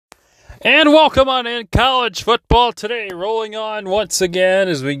And welcome on in college football today, rolling on once again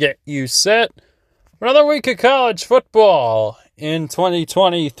as we get you set for another week of college football in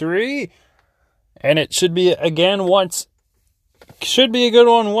 2023. And it should be a good one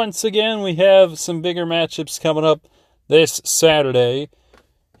once again. We have some bigger matchups coming up this Saturday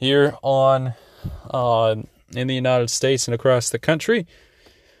here in the United States and across the country.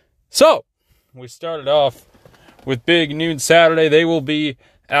 So, we started off with big noon Saturday. They will be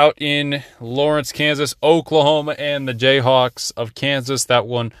out in Lawrence, Kansas, Oklahoma, and the Jayhawks of Kansas. That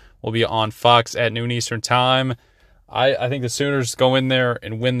one will be on Fox at noon Eastern time. I think the Sooners go in there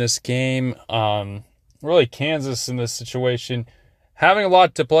and win this game. Really, Kansas in this situation, having a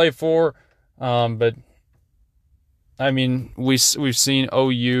lot to play for. But, I mean, we've seen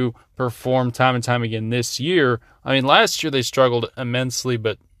OU perform time and time again this year. I mean, last year they struggled immensely,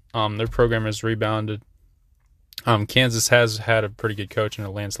 but their program has rebounded. Kansas has had a pretty good coach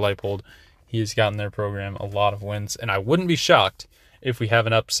in Lance Leipold. He has gotten their program a lot of wins, and I wouldn't be shocked if we have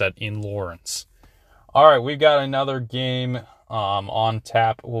an upset in Lawrence. All right, we've got another game on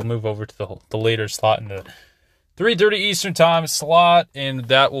tap. We'll move over to the later slot in the 3:30 Eastern time slot, and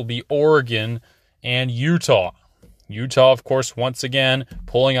that will be Oregon and Utah. Utah, of course, once again,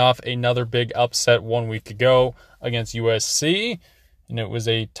 pulling off another big upset 1 week ago against USC. And it was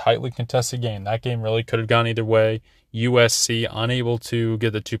a tightly contested game. That game really could have gone either way. USC unable to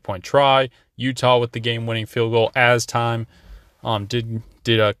get the 2-point try. Utah with the game-winning field goal as time did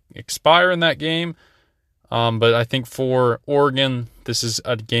expire in that game. But I think for Oregon, this is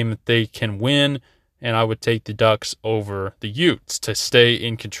a game that they can win, and I would take the Ducks over the Utes to stay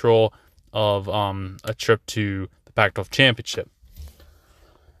in control of a trip to the Pac-12 Championship.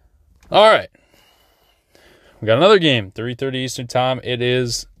 All right. We got another game, 3:30 Eastern time. It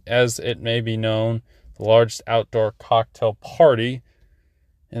is, as it may be known, the largest outdoor cocktail party,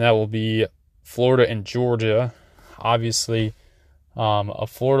 and that will be Florida and Georgia. Obviously, a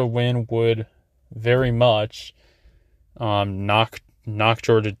Florida win would very much knock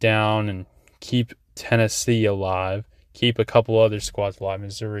Georgia down and keep Tennessee alive, keep a couple other squads alive,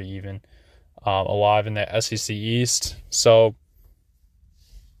 Missouri even, alive in the SEC East. So,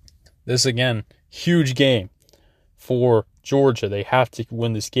 this again, huge game for Georgia. They have to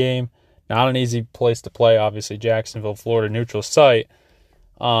win this game. Not an easy place to play, obviously, Jacksonville, Florida, neutral site.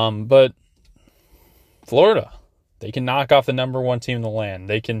 But Florida, they can knock off the number one team in the land.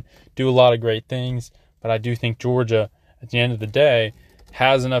 They can do a lot of great things, but I do think Georgia, at the end of the day,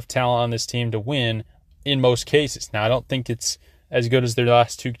 has enough talent on this team to win in most cases. Now, I don't think it's as good as their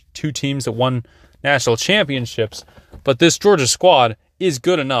last two teams that won national championships, but this Georgia squad is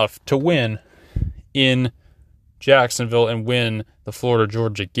good enough to win in Jacksonville and win the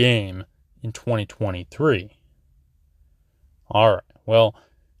Florida-Georgia game in 2023. All right. Well,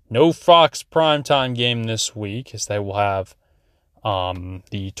 no Fox primetime game this week as they will have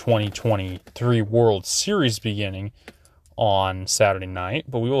the 2023 World Series beginning on Saturday night.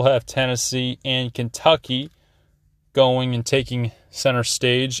 But we will have Tennessee and Kentucky going and taking center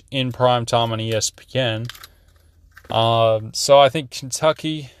stage in primetime on ESPN. So I think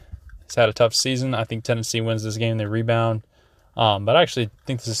Kentucky had a tough season. I think Tennessee wins this game. They rebound. But I actually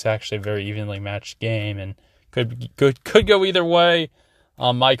think this is actually a very evenly matched game and could go either way.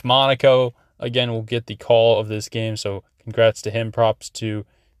 Mike Monaco, again, will get the call of this game. So congrats to him. Props to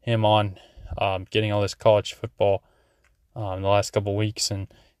him on getting all this college football in the last couple weeks. And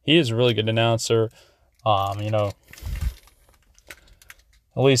he is a really good announcer. At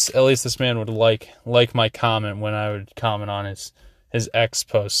least this man would like my comment when I would comment on his X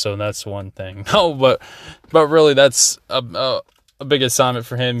post, so that's one thing. No, but really, that's a big assignment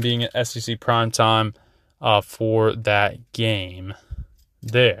for him being at SEC primetime for that game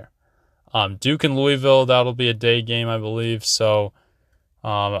there. Duke and Louisville, that'll be a day game, I believe. So,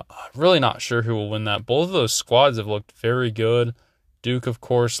 really not sure who will win that. Both of those squads have looked very good. Duke, of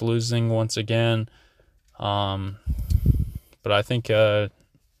course, losing once again. But I think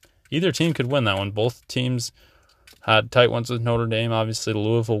either team could win that one. Both teams had tight ones with Notre Dame, obviously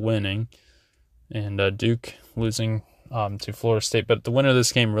Louisville winning, and Duke losing to Florida State. But the winner of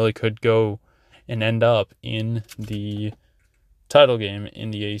this game really could go and end up in the title game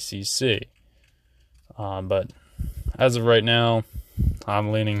in the ACC. But as of right now,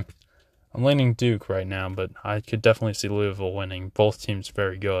 I'm leaning Duke right now, but I could definitely see Louisville winning. Both teams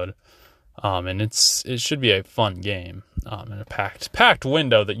very good. And it should be a fun game in a packed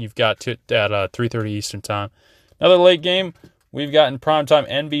window that you've got at 3:30 Eastern time. Another late game we've got in primetime,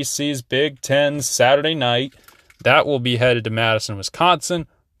 NBC's Big Ten Saturday night. That will be headed to Madison, Wisconsin.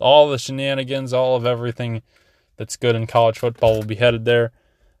 All the shenanigans, all of everything that's good in college football will be headed there.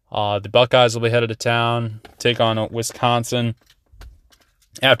 The Buckeyes will be headed to town, take on Wisconsin.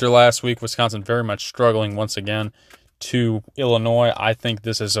 After last week, Wisconsin very much struggling once again to Illinois. I think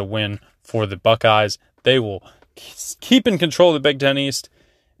this is a win for the Buckeyes. They will keep in control of the Big Ten East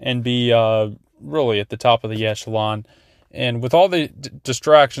and be really at the top of the echelon. And with all the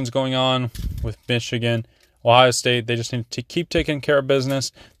distractions going on with Michigan, Ohio State, they just need to keep taking care of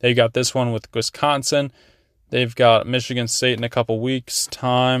business. They got this one with Wisconsin. They've got Michigan State in a couple weeks'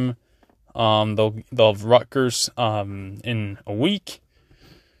 time. They'll have Rutgers in a week.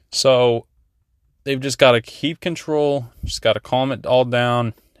 So they've just got to keep control, just got to calm it all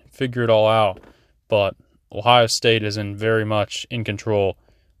down, figure it all out. But Ohio State is very much in control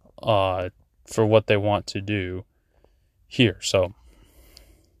for what they want to do here. So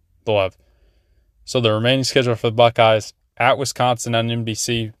the remaining schedule for the Buckeyes at Wisconsin on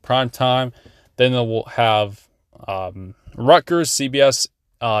NBC prime time. Then they will have Rutgers, CBS,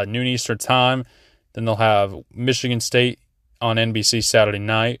 noon Eastern time. Then they'll have Michigan State on NBC Saturday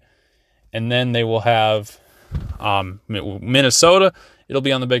night. And then they will have Minnesota. It'll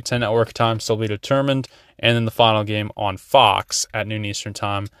be on the Big Ten Network time, still be determined. And then the final game on Fox at noon Eastern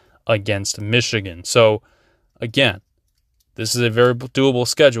time against Michigan. So, again, this is a very doable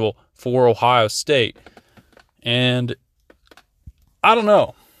schedule for Ohio State. And I don't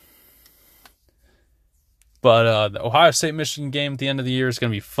know. But the Ohio State-Michigan game at the end of the year is going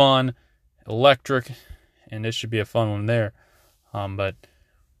to be fun, electric, and it should be a fun one there. But,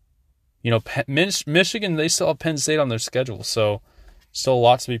 Michigan, they still have Penn State on their schedule, so still a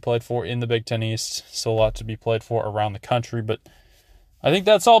lot to be played for in the Big Ten East, still a lot to be played for around the country. But I think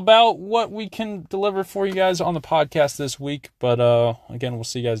that's all about what we can deliver for you guys on the podcast this week. But, again, we'll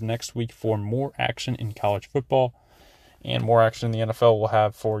see you guys next week for more action in college football and more action in the NFL we'll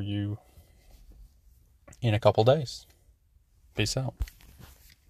have for you in a couple days. Peace out.